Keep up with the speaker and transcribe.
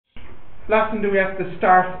lesson do we have to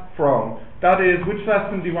start from? That is, which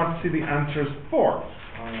lesson do you want to see the answers for?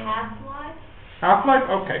 Half-life. Half-life?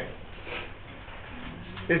 Okay.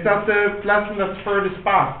 Is that the lesson that's furthest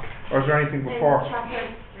back? Or is there anything before?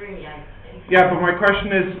 Chapter 3, I think. Yeah, but my question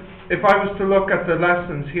is, if I was to look at the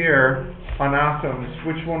lessons here on atoms,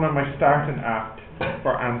 which one am I starting at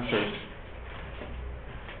for answers?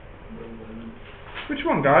 Which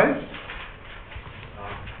one, guys?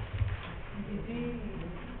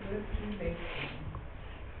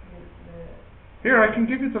 Here, I can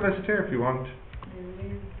give you the list here if you want.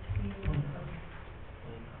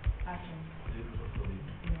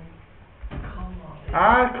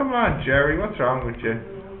 Ah, come on, Jerry, what's wrong with you?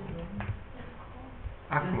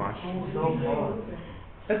 Ah, come on.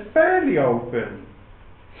 It's barely open.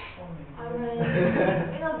 I mean,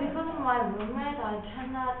 because of my roommate, I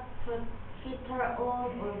cannot put heater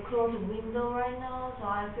on or close the window right now, so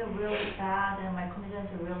I feel really bad and my confidence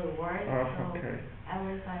is really worried. Oh, so okay.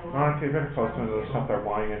 every time I Okay, you better close the window, stop there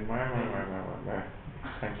whining.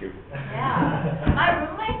 Thank you. Yeah, my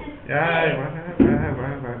roommate is sick.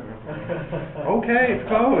 Okay, it's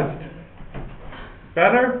closed.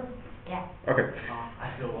 Better? Yeah. Okay. I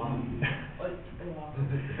feel warm.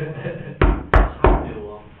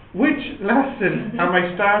 Which lesson am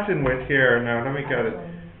I starting with here now? Let me get it.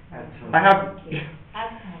 I have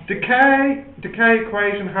decay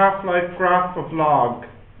equation, half-life, graph of log.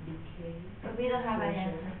 But we don't have an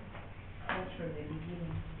answer.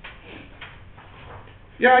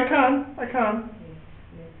 Yeah, I can.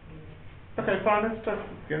 Okay, fine, let's start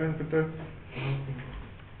beginning with the...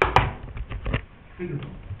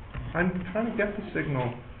 I'm trying to get the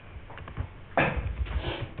signal.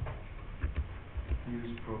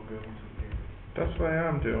 Use program to get. That's what I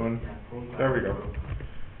am doing. There we go.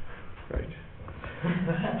 Right.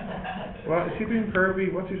 What, is he being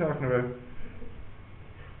pervy? What's he talking about?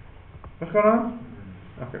 What's going on?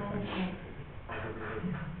 Okay, fine.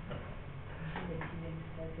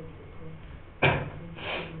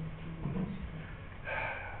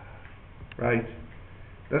 Right.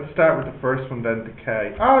 Let's start with the first one then,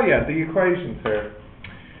 decay. Oh yeah, the equations here.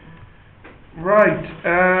 Right.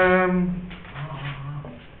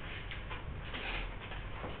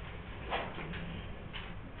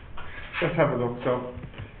 Let's have a look. So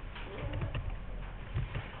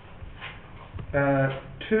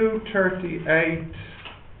 238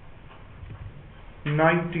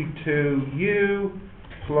 92U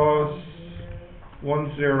plus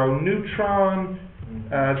 10 neutron.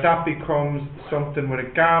 That becomes something with a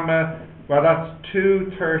gamma. Well, that's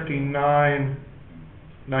 239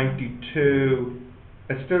 92.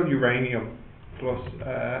 It's still uranium plus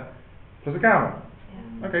a gamma.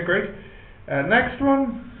 Yeah. Okay, great. Next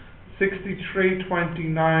one,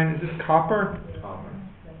 6329. Is this copper?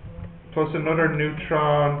 Plus another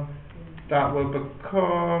neutron. That will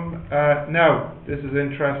become. No, this is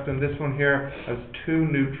interesting. This one here has 2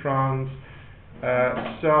 neutrons.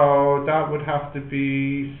 So that would have to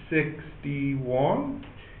be 61?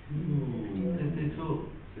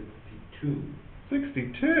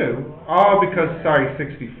 62? Oh, because, sorry,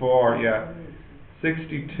 64, yeah.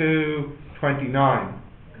 6229.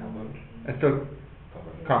 It's still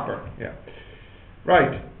copper, yeah.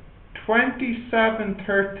 Right.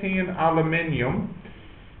 2713 aluminium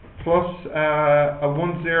plus a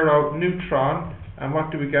 10 neutron. And what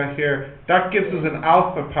do we get here? That gives us an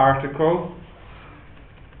alpha particle.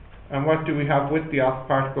 And what do we have with the alpha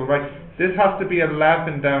particle? Right, this has to be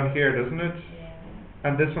 11 down here, doesn't it? Yeah.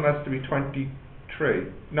 And this one has to be 23.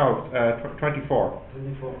 No, 24.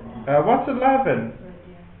 What's 11?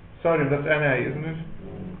 Sorry, that's Na, isn't it?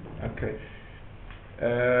 Okay.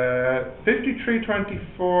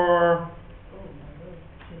 5324.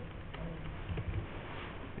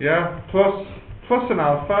 Yeah, plus an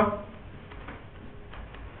alpha.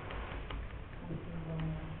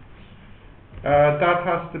 That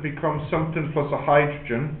has to become something plus a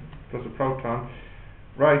hydrogen, plus a proton.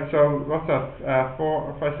 Right, so what's that?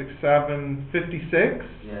 4, 5, 6, 7, 56?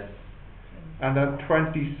 Yes. And then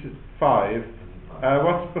 25.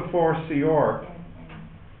 What's before CR?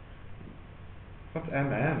 What's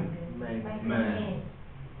MM?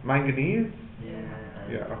 Manganese?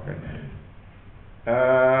 Yeah, okay.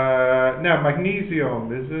 Now,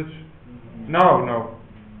 magnesium, is it? No.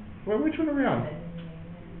 Well, which one are we on?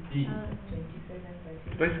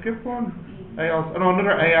 Did I skip one? AL. Oh, no,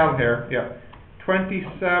 another AL here. Yeah.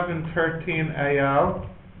 2713 AL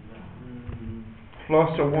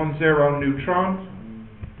plus a 10 neutron.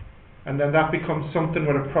 And then that becomes something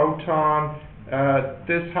with a proton.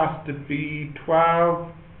 This has to be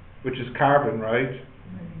 12, which is carbon, right?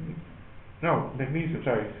 No, magnesium,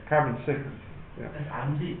 sorry. Carbon 6. Yeah. That's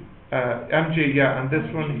MG. MG, yeah, and this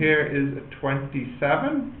one here is a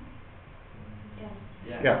 27.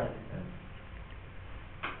 Yes. Yeah.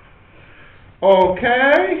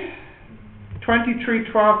 Okay.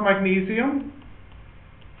 2312 magnesium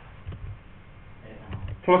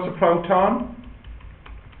plus a proton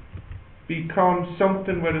becomes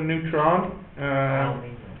something with a neutron.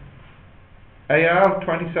 Al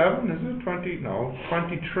 27, is it 20? No,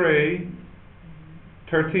 23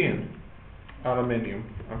 13 aluminium.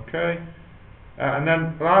 Okay. And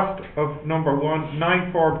then last of number 1,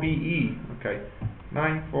 94Be. Okay,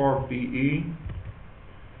 94Be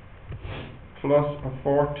plus a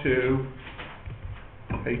 42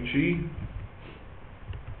 He,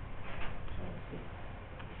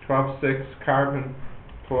 12-6 carbon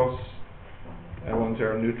plus a 10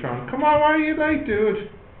 neutron. Come on, why are you late, dude?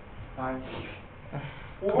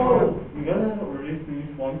 Whoa! You gotta already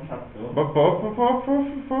finish one chapter. No, we're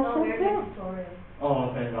in tutorial.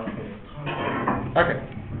 Oh, okay, okay. Okay,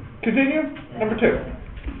 continue. Number 2.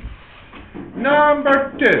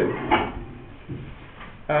 Number 2.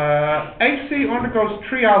 HC undergoes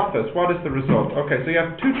 3 alphas. What is the result? Okay, so you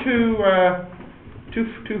have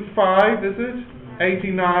 225, is it?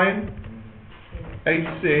 89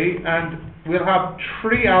 HC, and we'll have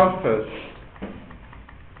 3 alphas.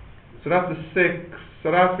 So that's a 6.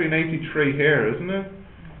 So that's be an 83 here, isn't it?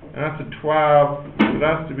 And that's a 12. So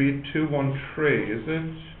that's to be a 213, is it?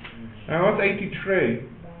 Now what's 83?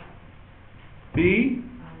 B?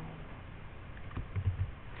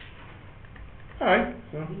 Alright,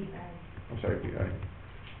 so I'm sorry, BI.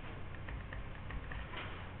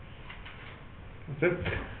 That's it.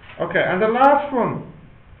 Okay, and the last one.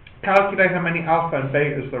 Calculate how many alpha and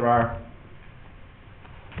betas there are.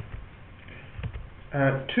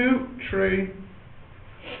 2, 3,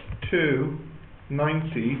 2,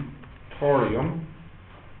 90 thorium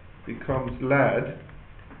becomes lead.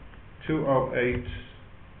 208,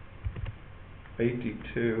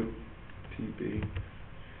 82 Tb.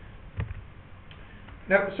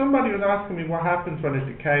 Now, somebody was asking me what happens when it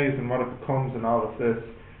decays and what it becomes and all of this.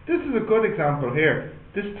 This is a good example here.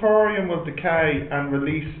 This thorium will decay and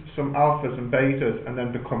release some alphas and betas and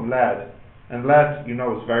then become lead. And lead, you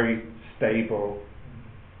know, is very stable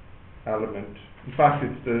element. In fact,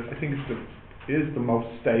 it is the most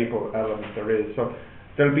stable element there is. So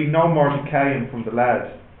there'll be no more decaying from the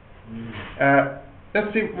lead.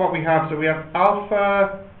 Let's see what we have. So we have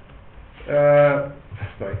alpha,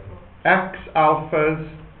 X alphas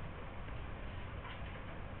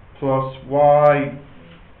plus Y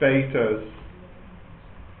betas.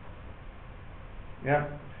 Yeah.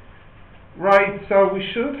 Right, so we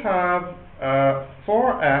should have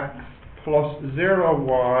 4x plus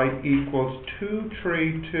 0y equals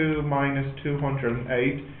 232 minus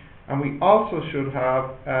 208, and we also should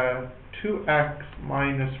have 2x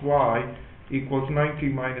minus y equals 90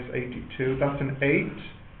 minus 82. That's an 8.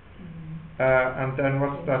 And then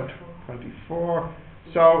what's that? 24.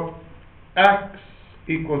 So x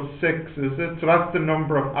equals 6, is it? So that's the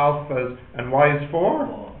number of alphas, and y is 4.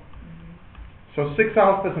 So 6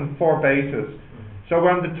 alphas and 4 betas. So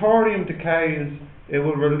when the thorium decays, it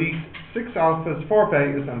will release 6 alphas, 4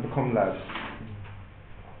 betas, and become lead.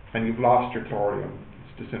 And you've lost your thorium.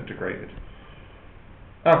 It's disintegrated.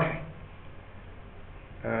 Okay.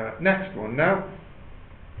 Next one now.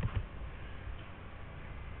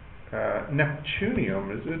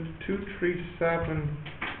 Neptunium, is it? 237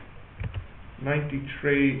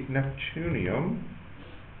 93 Neptunium.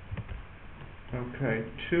 Okay,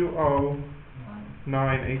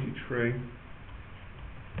 20983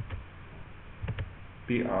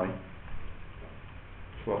 Bi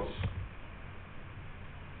plus.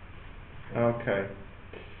 Okay.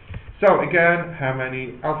 So again, how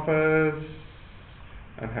many alphas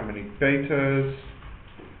and how many betas?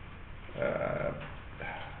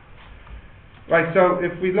 Right, so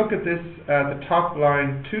if we look at this, the top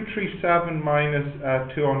line, 237 minus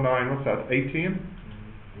 209, what's that, 18?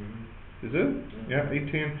 Is it? Yeah,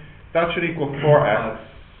 18. That should equal 4x.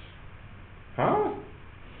 Huh?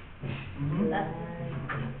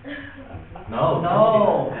 No.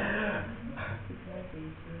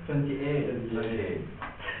 28.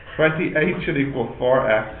 28 should equal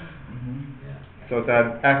 4x. So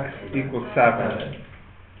then x equals 7.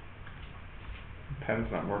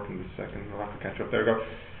 Pen's not working this second, we'll have to catch up. There we go.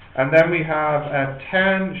 And then we have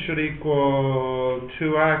 10 should equal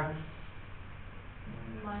 2x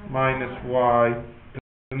minus y.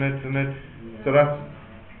 Isn't it? So that's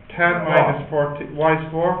 10 minus 14. Y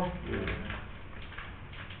is 4?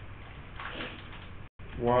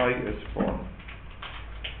 Y is 4.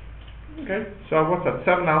 Okay, so what's that?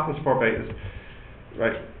 7 alphas, 4 betas.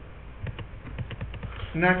 Right.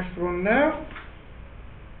 Next one now.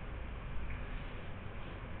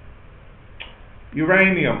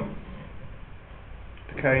 Uranium.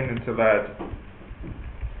 Decaying into lead.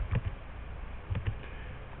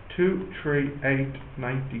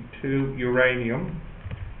 23892 uranium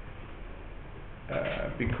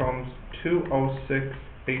becomes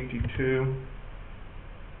 20682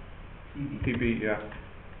 Pb, yeah.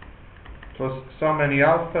 Plus so many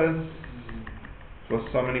alphas, plus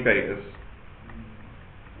so many betas.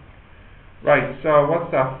 Right, so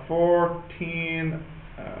what's that?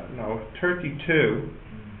 32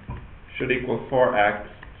 should equal 4x.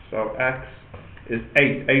 So x is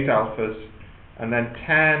 8 alphas. And then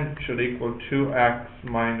 10 should equal 2x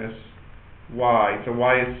minus y. So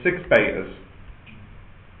y is 6 betas.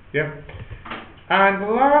 Yeah. And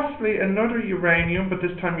lastly, another uranium, but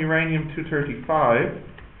this time uranium-235.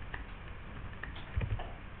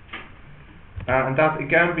 And that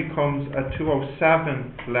again becomes a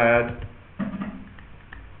 207 lead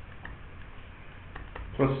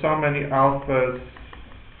plus so many alphas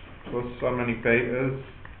plus so many betas.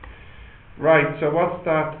 Right, so what's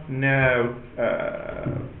that now?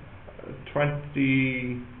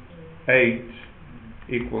 28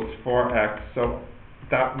 equals 4x. So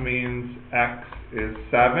that means x is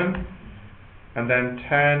 7. And then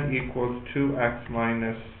 10 equals 2x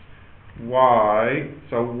minus y.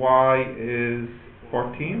 So y is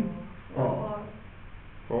 14?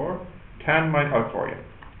 4? 10 minus 4, yeah.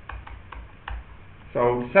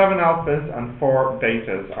 So 7 alphas and 4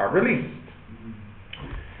 betas are released.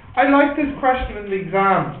 I like this question in the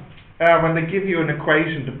exam when they give you an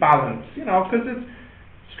equation to balance, because it's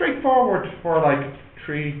straightforward for like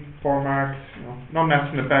 3-4 marks, no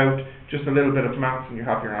messing about, just a little bit of maths and you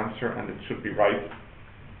have your answer and it should be right.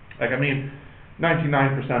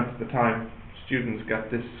 99% of the time students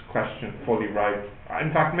get this question fully right.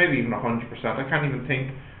 In fact, maybe even 100%. I can't even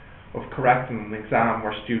think of correcting an exam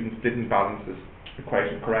where students didn't balance this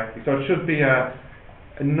equation correctly. So it should be a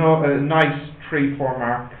nice 3-4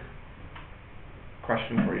 mark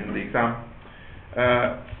question for you in the exam.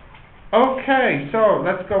 Okay, so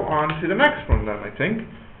let's go on to the next one then, I think.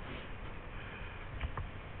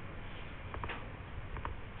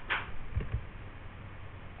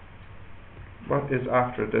 What is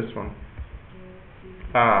after this one?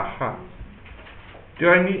 Aha. Do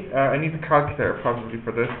I need the calculator probably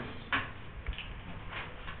for this?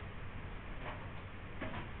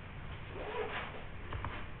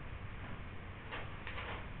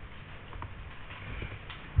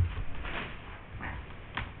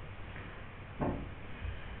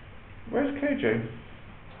 Where's KJ?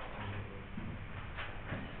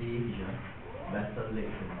 Seizure,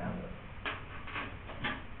 methylation error.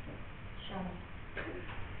 Shut up.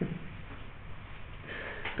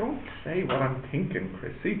 Don't say what I'm thinking,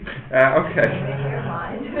 Chrissy. Okay. Make your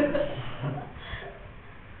mind.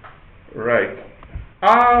 Right.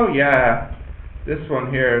 Oh yeah, this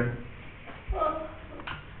one here.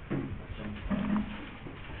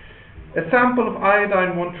 A sample of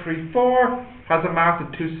iodine 134 has a mass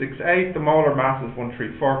of 268. The molar mass is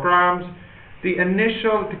 134 grams. The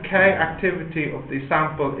initial decay activity of the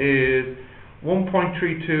sample is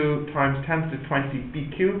 1.32 times 10 to the 20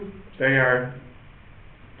 BQ. They are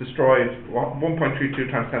destroyed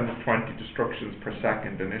 1.32 times 10 to the 20 destructions per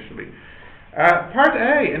second initially. Part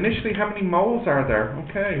A, initially how many moles are there?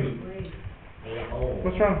 Okay.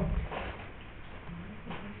 What's wrong?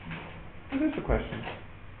 What is the question?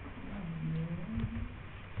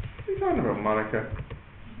 What are you talking about, Monica?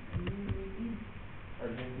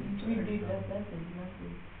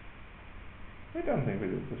 I don't think we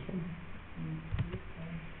did this one.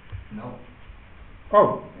 No.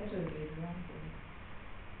 Oh.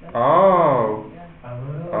 Oh.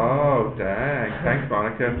 Oh, dang. Thanks,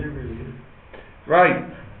 Monica. Right.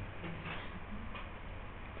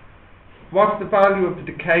 What's the value of the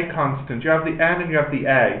decay constant? You have the N and you have the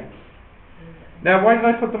A. Now, why did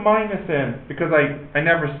I put the minus in? Because I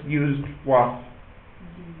never used what?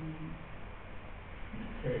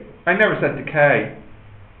 I never said decay.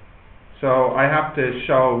 So I have to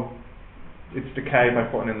show its decay by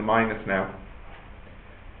putting in the minus now.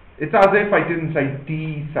 It's as if I didn't say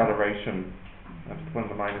deceleration. I have to put in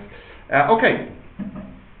the minus. Okay.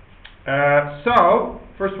 So,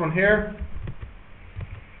 first one here.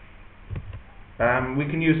 We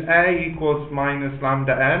can use A equals minus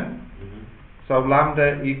lambda n. So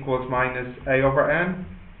lambda equals minus A over n,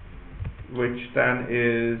 which then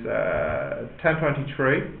is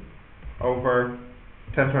 1023 over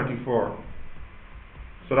 1024.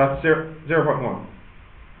 So that's 0.1.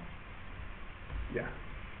 Yeah.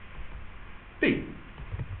 B.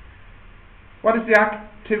 What is the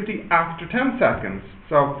activity after 10 seconds?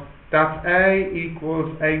 So that's A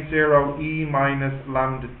equals A0 E minus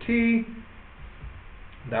lambda T.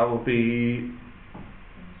 That will be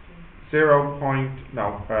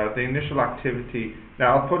the initial activity.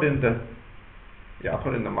 Now I'll put in the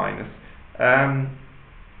minus.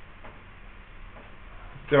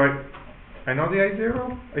 Do I know the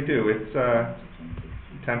A0? I do. It's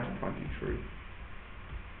 10 to 23.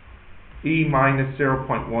 E minus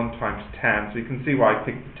 0.1 times 10. So you can see why I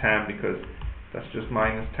picked the 10, because that's just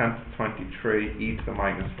minus 10 to 23 e to the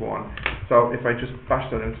minus 1. So if I just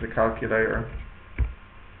bash that into the calculator,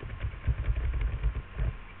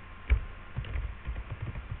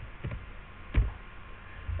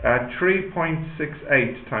 uh,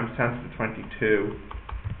 3.68 times 10 to the 22.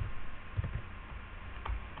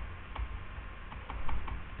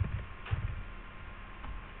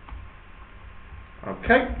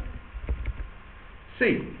 Okay.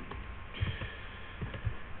 C.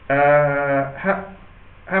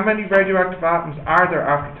 How many radioactive atoms are there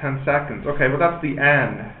after 10 seconds? Okay, well that's the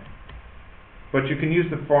N. But you can use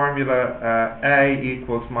the formula A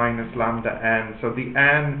equals minus lambda N. So the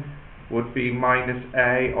N would be minus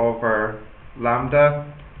A over lambda,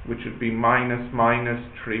 which would be minus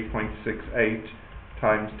 3.68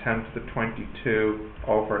 times 10 to the 22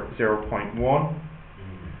 over 0.1.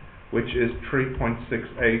 Which is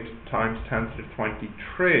 3.68 times 10 to the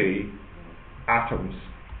 23 atoms.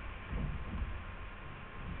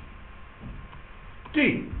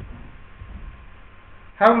 D.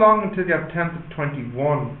 How long until you have 10 to the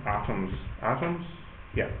 21 atoms? Atoms?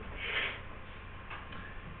 Yeah.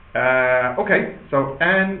 Okay, so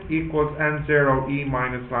N equals N0 E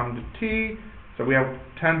minus lambda T. So we have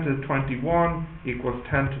 10 to the 21 equals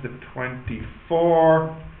 10 to the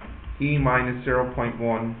 24 E minus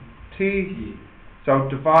 0.1 T. So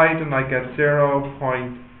divide and I get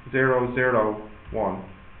 0.001.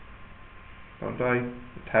 Don't I?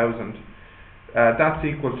 1,000. That's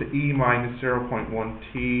equal to E minus 0.1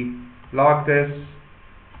 T. Log this,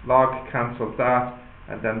 log cancels that,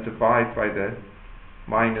 and then divide by the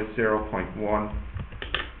minus 0.1.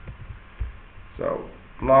 So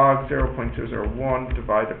log 0.201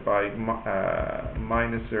 divided by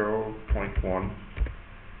minus 0.1.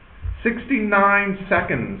 69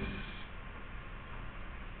 seconds.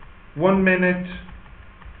 1 minute,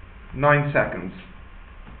 9 seconds.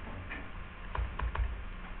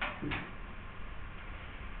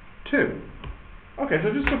 Two. Okay,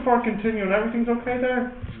 so just before continuing, everything's okay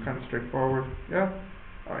there? It's kind of straightforward, yeah?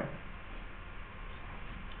 Alright.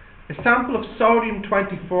 A sample of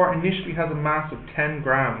sodium-24 initially has a mass of 10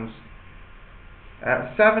 grams.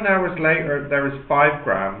 7 hours later, there is 5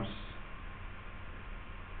 grams.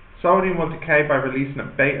 Sodium will decay by releasing a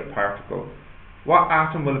beta particle. What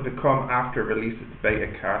atom will it become after it releases the beta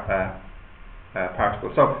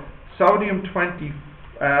particle? So, sodium 20,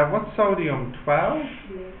 what's sodium, 12?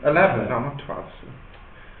 11, no, not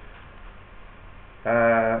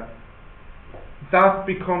 12. That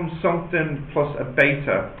becomes something plus a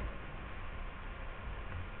beta.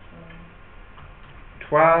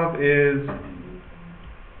 12 is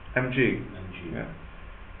Mg. Yeah.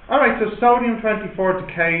 Alright, so sodium 24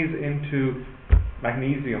 decays into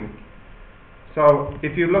magnesium. So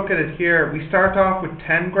if you look at it here, we start off with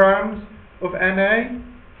 10 grams of Na,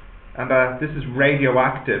 and this is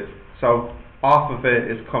radioactive, so off of it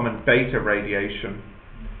is coming beta radiation.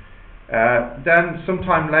 Then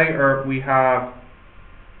sometime later we have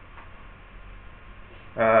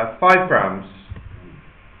 5 grams.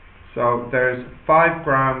 So there's 5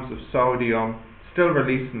 grams of sodium still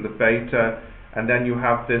releasing the beta, and then you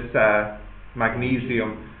have this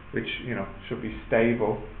magnesium, which should be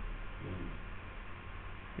stable.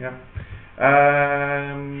 Yeah.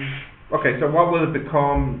 Okay, so what will it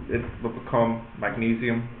become? It will become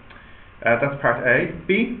magnesium. That's part A.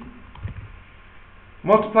 B.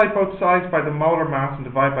 Multiply both sides by the molar mass and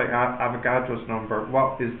divide by Avogadro's number.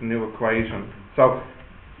 What is the new equation? So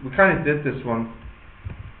we kind of did this one.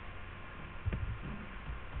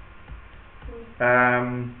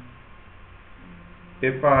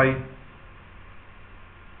 If I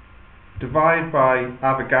divide by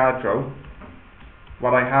Avogadro,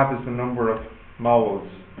 what I have is the number of moles.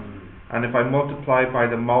 And if I multiply by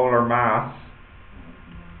the molar mass,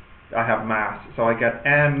 I have mass. So I get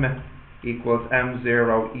M equals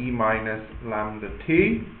M0 E minus lambda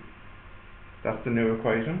T. That's the new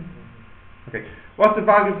equation. Okay. What's the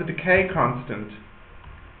value of the decay constant?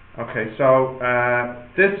 Okay, so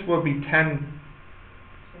this will be 10.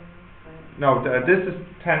 No, this is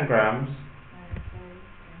 10 grams.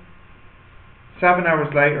 7 hours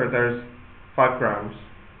later, there's 5 grams.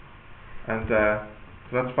 And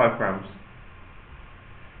so that's 5 grams.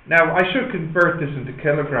 Now, I should convert this into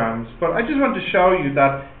kilograms, but I just want to show you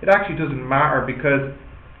that it actually doesn't matter because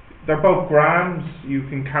they're both grams. You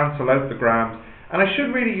can cancel out the grams. And I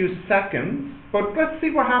should really use seconds, but let's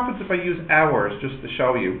see what happens if I use hours just to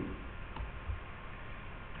show you.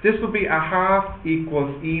 This will be a half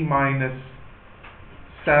equals E minus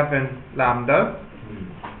 7 lambda.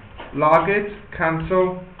 Log it,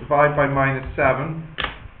 cancel, divide by minus 7.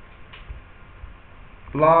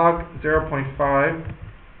 Log 0.5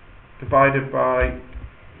 divided by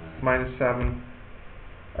minus 7.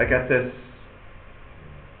 I get this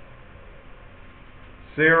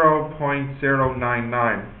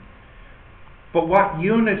 0.099. But what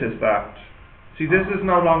unit is that? See, this is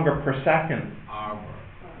no longer per second.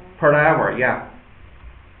 Per hour, yeah.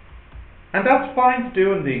 And that's fine to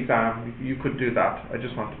do in the exam. You could do that. I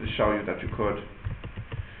just wanted to show you that you could.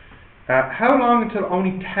 How long until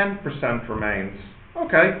only 10% remains?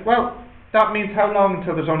 Okay, well, that means how long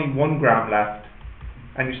until there's only 1 gram left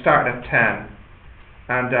and you start at 10.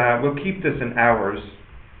 And we'll keep this in hours.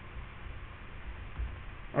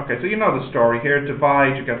 Okay, so you know the story here.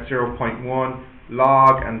 Divide, you get 0.1.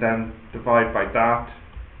 Log, and then divide by that.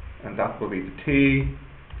 And that will be the t.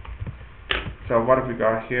 So what have we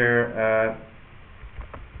got here?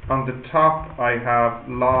 On the top I have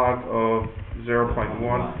log of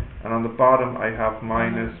 0.1, and on the bottom I have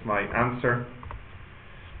minus my answer.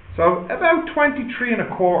 So about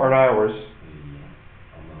 23¼ hours.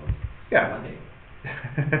 Yeah.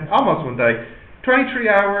 Almost 1 day. 23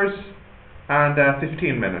 hours and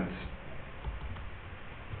 15 minutes.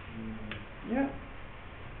 Yeah.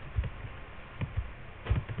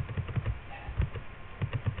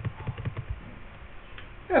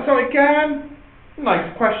 Yeah, so again,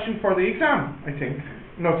 nice question for the exam, I think.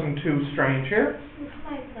 Nothing too strange here. Looks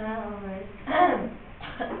like that already.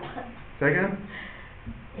 Say again?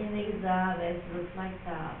 In the exam, it looks like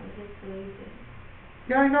that. This is so easy.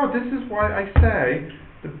 Yeah, I know. This is why I say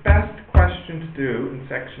the best question to do in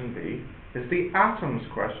section B is the atoms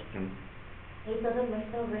question. It doesn't mix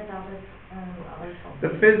up with other topics.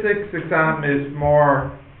 The physics exam is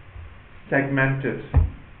more segmented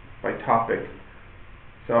by topic.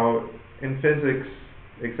 So in physics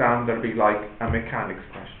exam there'll be like a mechanics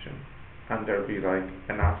question and there'll be like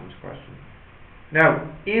an atoms question. Now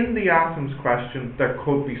in the atoms question there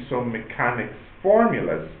could be some mechanics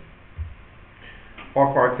formulas,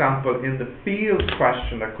 or for example in the fields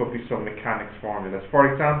question there could be some mechanics formulas. For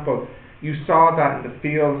example, you saw that in the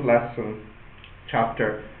fields lesson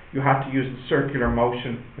chapter you had to use the circular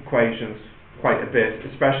motion equations quite a bit,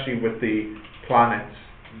 especially with the planets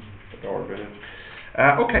that orbited.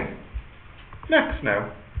 Okay, next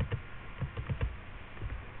now.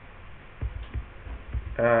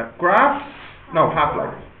 Graphs? No,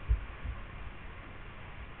 half-life.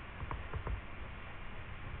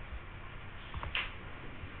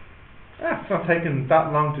 It's not taking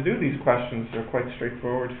that long to do these questions, they're quite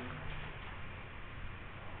straightforward.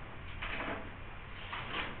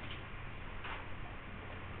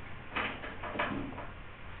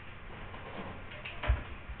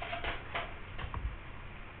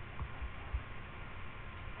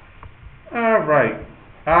 Right.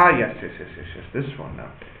 Yes, this one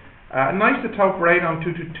now. An isotope radon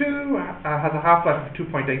 222 has a half-life of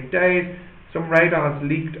 2.8 days. Some radon has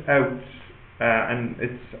leaked out and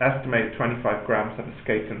it's estimated 25 grams have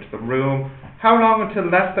escaped into the room. How long until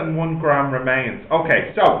less than 1 gram remains?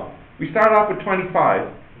 Okay, so we start off with 25.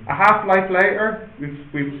 A half-life later, we've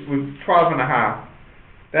 12 and a half.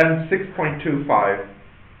 Then 6.25.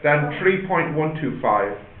 Then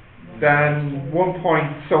 3.125. Then 1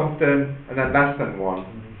 point something, and then less than 1.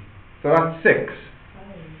 So that's 6.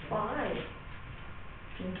 5.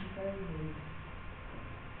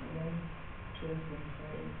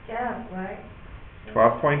 12, right?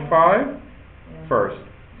 12.5 first.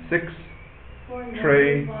 6,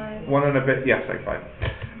 3, 1 and a bit. Yes, like 5.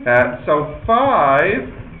 So 5,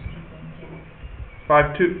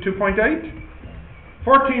 2.8?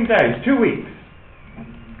 14 days, 2 weeks.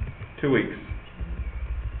 2 weeks.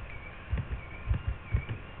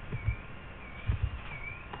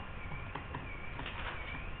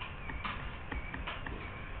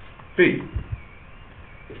 B.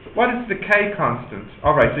 What is the K constant?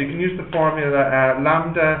 Alright, so you can use the formula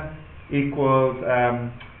lambda equals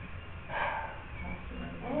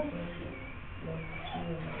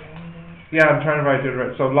yeah, I'm trying to write it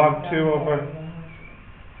right. So log 2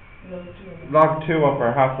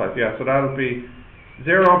 over half-life, yeah, so that'll be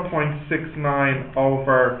 0.69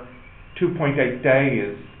 over 2.8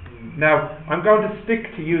 days. Now, I'm going to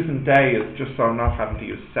stick to using days just so I'm not having to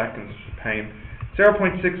use seconds, which is a pain.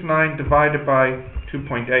 0.69 divided by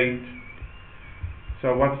 2.8.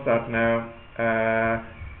 So what's that now?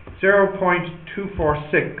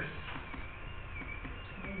 0.246.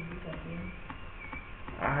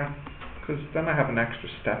 Because then I have an extra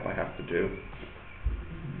step I have to do.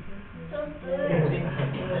 Just do it.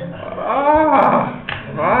 Ah,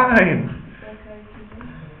 fine.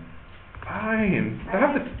 Fine. I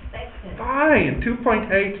have the fine.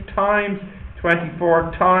 2.8 times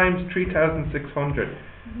 24 times 3,600.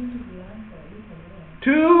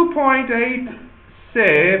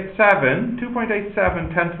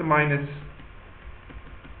 2.87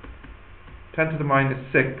 10 to the minus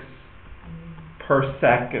 6 per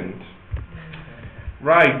second.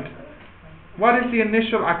 Right. What is the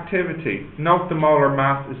initial activity? Note the molar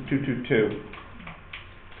mass is 222.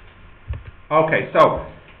 Okay, so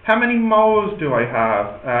how many moles do I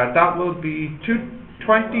have? That will be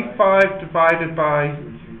 25 divided by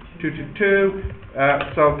 222.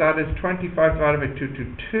 So that is 25 divided by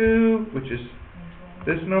 222, which is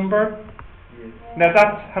this number. Now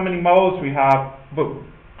that's how many moles we have, but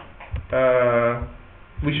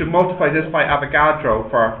we should multiply this by Avogadro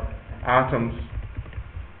for atoms.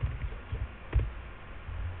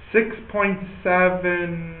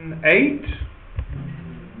 6.78.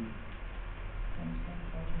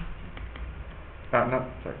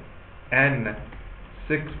 N.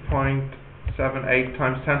 6.78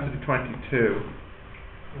 times 10 to the 22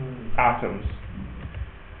 atoms.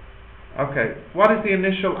 Okay, what is the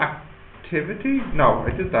initial activity? No,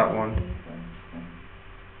 I did that one.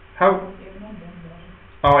 How?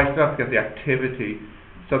 Oh, I still have to get the activity.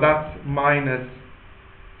 So that's minus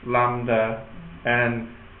lambda n,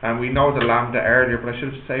 and we know the lambda earlier, but I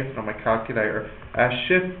should have saved it on my calculator.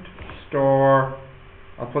 Shift store,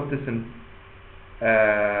 I'll put this in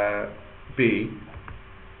B,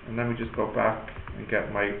 and then we just go back and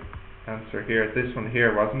get my answer here. This one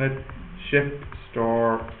here, wasn't it? Shift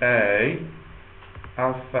store A,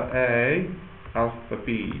 alpha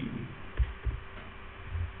B.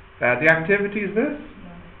 The activity is this?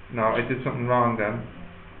 No, I did something wrong then.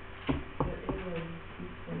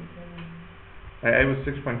 A was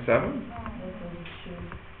 6.7?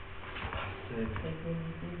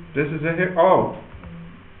 This is it here? Oh.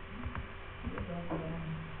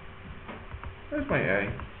 Where's my A?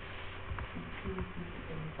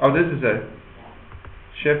 Oh, this is it.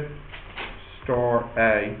 Shift store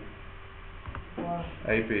A.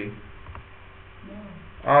 AB.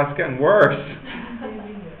 Oh, it's getting worse.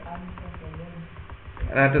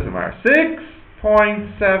 And that doesn't matter.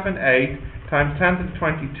 6.78 times 10 to the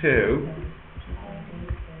 22.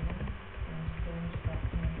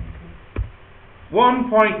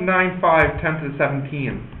 1.95 10 to the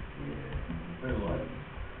 17.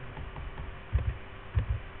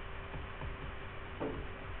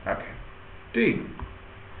 Okay. D.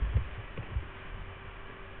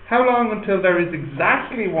 How long until there is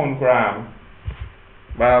exactly 1 gram?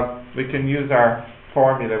 Well, we can use our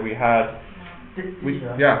formula we had.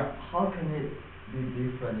 Yeah. How can it be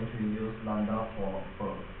different if you use lambda for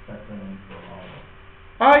second and per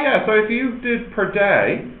hour? Yeah, so if you did per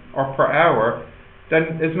day or per hour,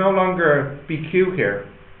 then it's no longer BQ here,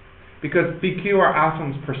 because BQ are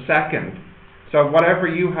atoms per second. So whatever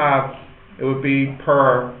you have, it would be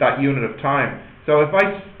per that unit of time. So if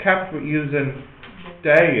I kept with using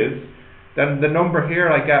days, then the number here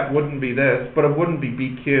I get wouldn't be this, but it wouldn't be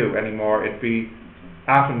BQ anymore. It'd be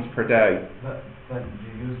atoms per day. But you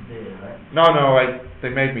use day, right? No, they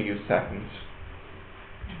made me use seconds.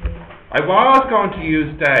 I was going to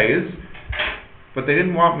use days, but they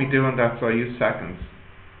didn't want me doing that, so I used seconds.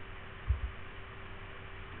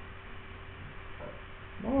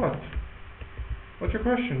 What? What's your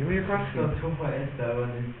question? Give me your question. So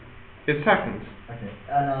 2.87 is... It's seconds. Okay.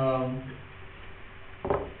 And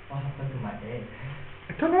what happened to my A?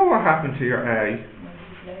 I don't know what happened to your A.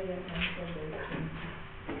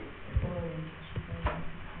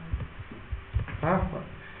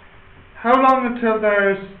 How long until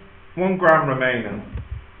there's 1 gram remaining?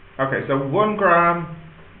 Okay, so 1 gram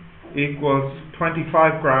equals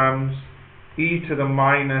 25 grams e to the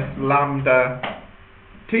minus lambda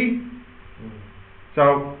t.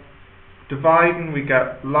 So dividing, we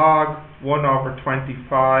get log 1 over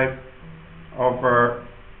 25 over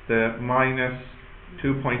the minus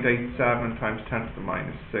 2.87 times 10 to the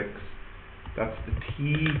minus 6. That's the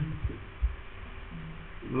t.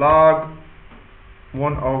 Log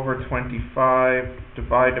 1 over 25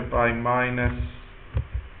 divided by minus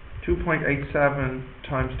 2.87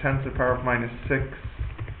 times 10 to the power of minus 6.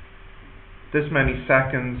 This many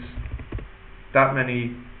seconds, that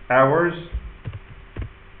many hours.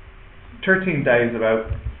 13 days about.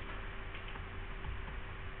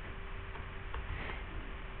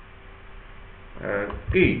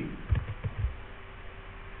 E.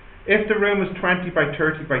 If the room is 20 by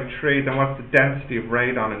 30 by 3, then what's the density of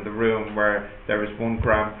radon in the room where there is 1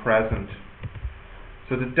 gram present?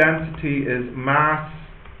 So the density is mass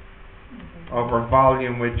over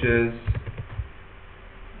volume, which is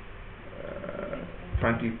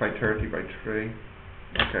 20 by 30 by 3.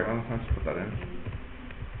 Okay, well, let's put that in.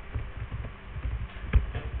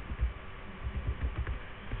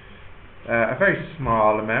 A very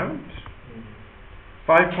small amount.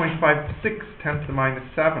 5.56 10 to the minus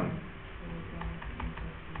 7.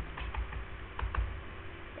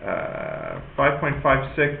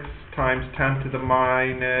 5.56 times 10 to the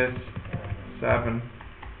minus 7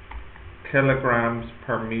 kilograms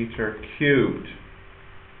per meter cubed.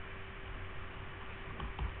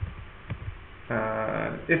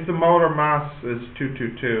 If the molar mass is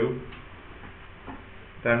 222,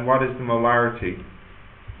 then what is the molarity?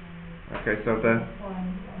 Okay, so the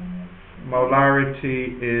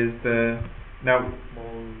molarity is the now.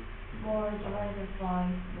 More divided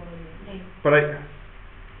by But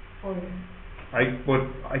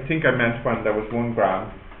I think I meant when there was 1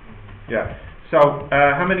 gram. Yeah. So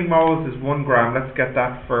how many moles is 1 gram? Let's get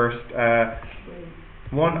that first.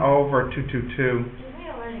 1 over 222. Did we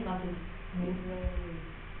already got this?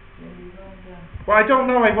 Well, I don't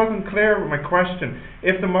know. I wasn't clear with my question.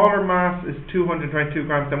 If the molar mass is 222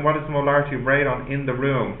 grams, then what is the molarity of radon in the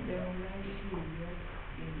room?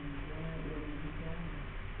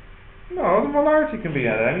 No, the molarity can be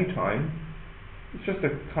at any time. It's just a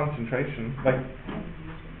concentration. Like,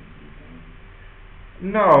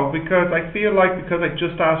 no, because I feel like because I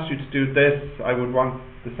just asked you to do this, I would want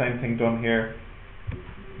the same thing done here.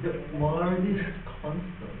 The molarity is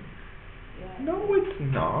constant. No, it's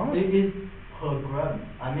not. It is per gram.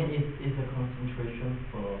 I mean, it's a concentration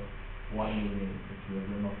per 1 unit per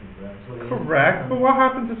kilogram of the gram. So Correct, but what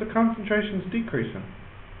happens if the concentration is decreasing?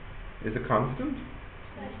 Is it constant?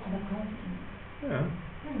 Yeah.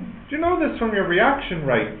 Do you know this from your reaction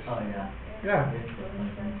rate? Oh yeah. Yeah. So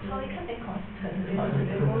it can be constant.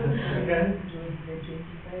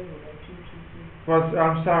 Well,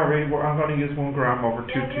 I'm sorry, I'm going to use 1 gram over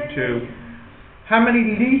 222. How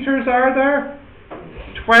many liters are there?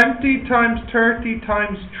 20 times 30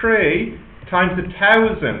 times 3 times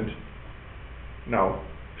 1,000. No.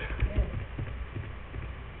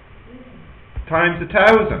 Times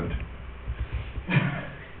 1,000.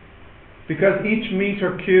 Because each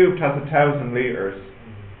meter cubed has 1,000 liters.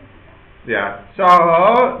 Yeah. So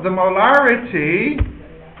the molarity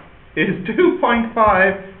is 2.5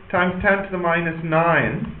 times 10 to the minus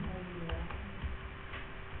 9.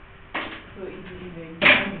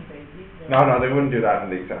 No, they wouldn't do that in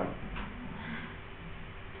the exam.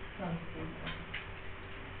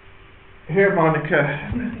 Here,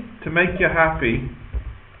 Monica, to make you happy.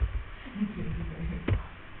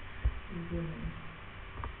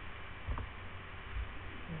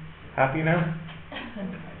 Happy now?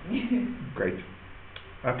 Great.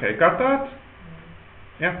 Okay, got that?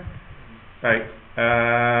 Yeah? Right.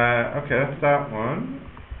 Okay, that's that one.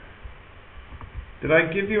 Did I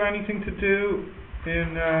give you anything to do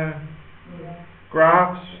in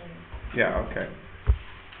graphs? Yeah, okay.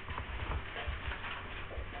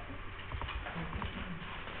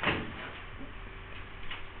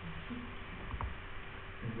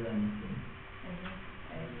 Is there anything?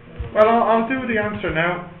 Well, I'll do the answer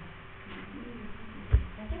now. I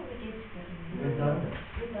think we did. We've done it.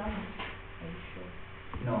 We've done it.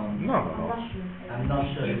 No. I'm not sure. I'm not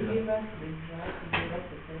sure.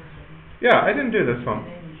 Yeah, I didn't do this one.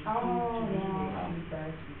 Oh, yeah.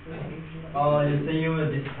 Oh, you say you will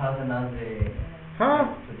discuss another day.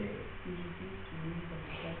 Huh? Today.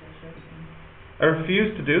 I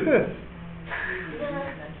refuse to do this.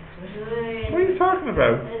 What are you talking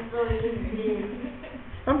about? It's so easy.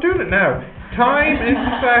 I'm doing it now. Time in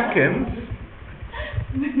seconds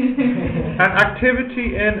and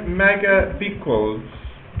activity in megabequals.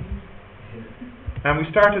 And we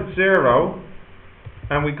start at 0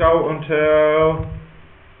 and we go until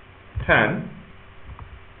 10.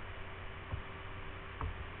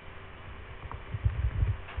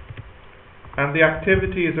 And the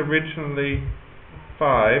activity is originally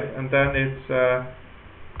 5, and then it's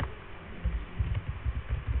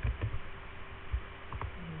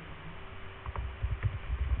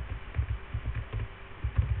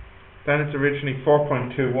originally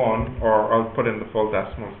 4.21, or I'll put in the full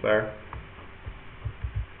decimals there.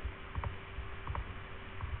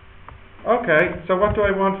 Okay, so what do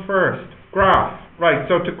I want first? Graph. Right,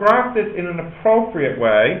 so to graph this in an appropriate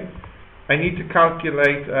way, I need to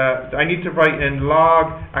calculate, I need to write in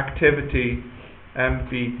log activity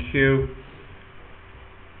MBQ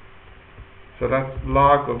So that's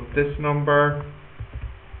log of this number.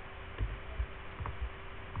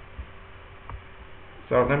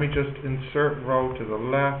 So let me just insert row to the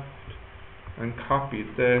left and copy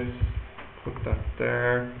this, put that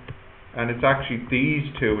there, and it's actually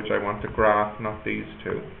these two which I want to graph, not these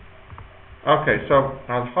two. Okay, so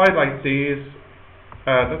I'll highlight these.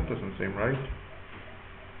 That doesn't seem right.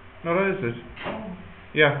 No, that is it.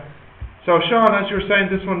 Yeah. So Sean, as you were saying,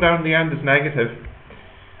 this one down the end is negative.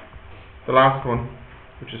 The last one,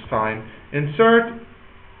 which is fine. Insert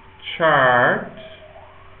chart.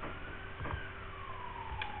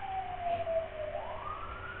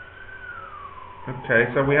 Okay,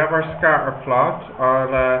 so we have our scatter plot.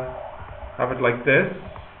 I'll have it like this.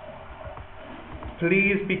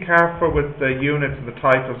 Please be careful with the units in the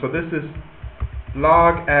title. So this is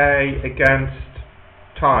log A against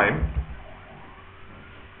time.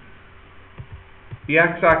 The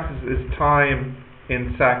x-axis is time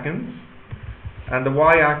in seconds, and the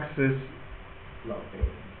y-axis,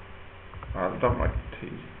 I don't like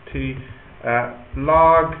t,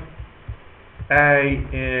 log A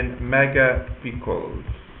in mega equals.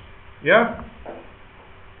 Yeah?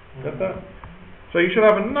 Got that? So you should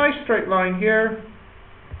have a nice straight line here.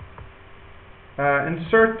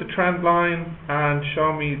 Insert the trend line and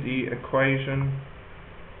show me the equation.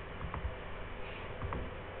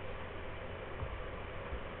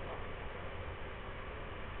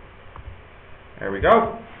 There we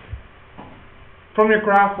go. From your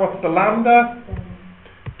graph, what's the lambda?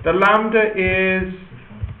 The lambda is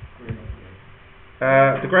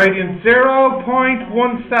the gradient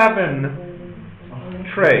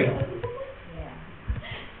 0.173.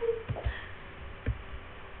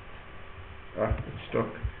 It's stuck.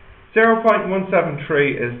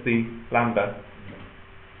 0.173 is the lambda.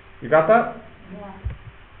 You got that? Yeah.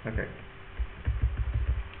 Okay.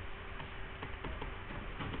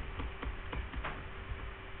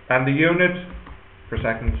 And the unit per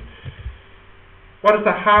second. What is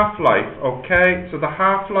the half-life? Okay, so the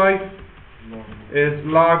half-life is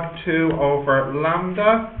log 2 over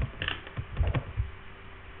lambda.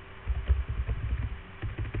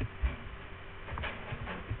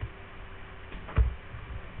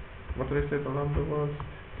 What did I say the lambda was?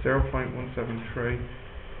 0.173.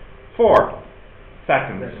 4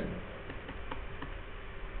 seconds.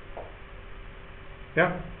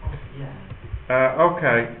 Yeah?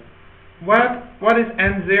 Okay. What is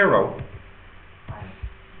n0?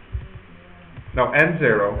 No,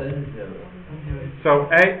 n0. So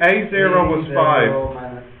a0 was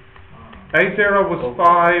 5. A0 was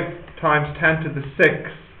 5 times 10 to the 6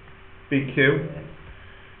 BQ.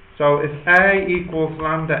 So if A equals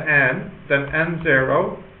lambda n, then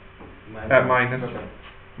n0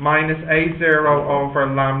 minus A0 over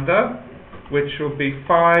lambda, which will be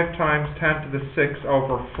 5 times 10 to the 6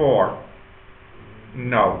 over 4.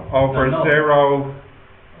 No, over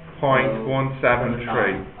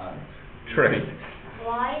 0.173.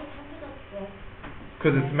 Why 10 to the 6?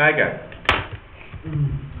 Because it's mega.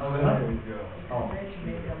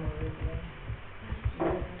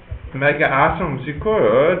 Mega atoms, you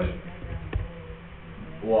could.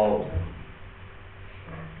 Whoa.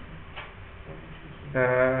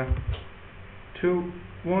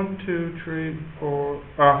 1, 2, 3, 4.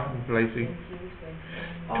 I'm lazy.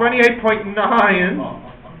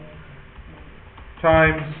 28.9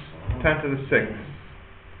 times 10 to the 6.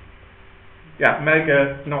 Yeah,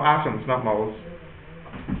 mega, no, atoms, not moles.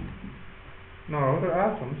 No, they're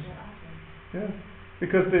atoms. Yeah,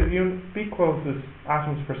 because the unit equals is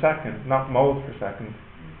atoms per second, not moles per second.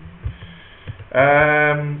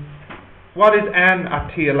 What is n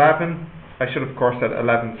at T11? I should of course said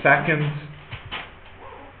 11 seconds.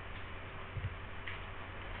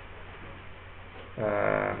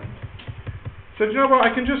 So do you know what? I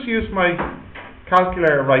can just use my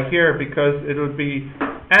calculator right here because it'll be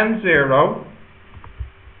n0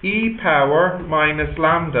 e power minus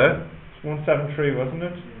lambda. It's 173, wasn't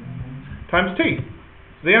it? Times t. So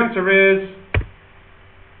the answer is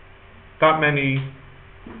that many.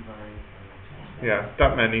 Yeah,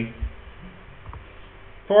 that many.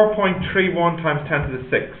 4.31 times 10 to the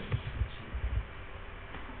 6.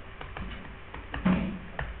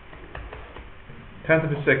 Ten to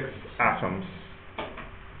the 6 atoms.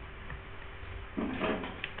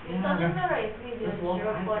 It doesn't matter if we do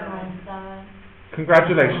 0.17.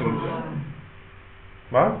 Congratulations.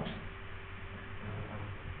 What?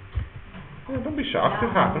 Yeah, don't be shocked,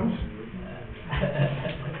 it happens.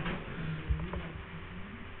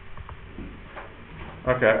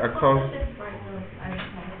 Okay, I'll close.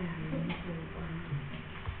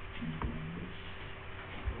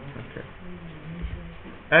 Okay.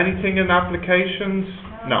 Anything in applications?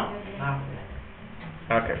 No.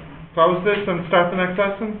 Okay. Close this and start the next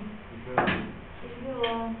lesson. Thank you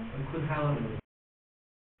all. We could highlight it.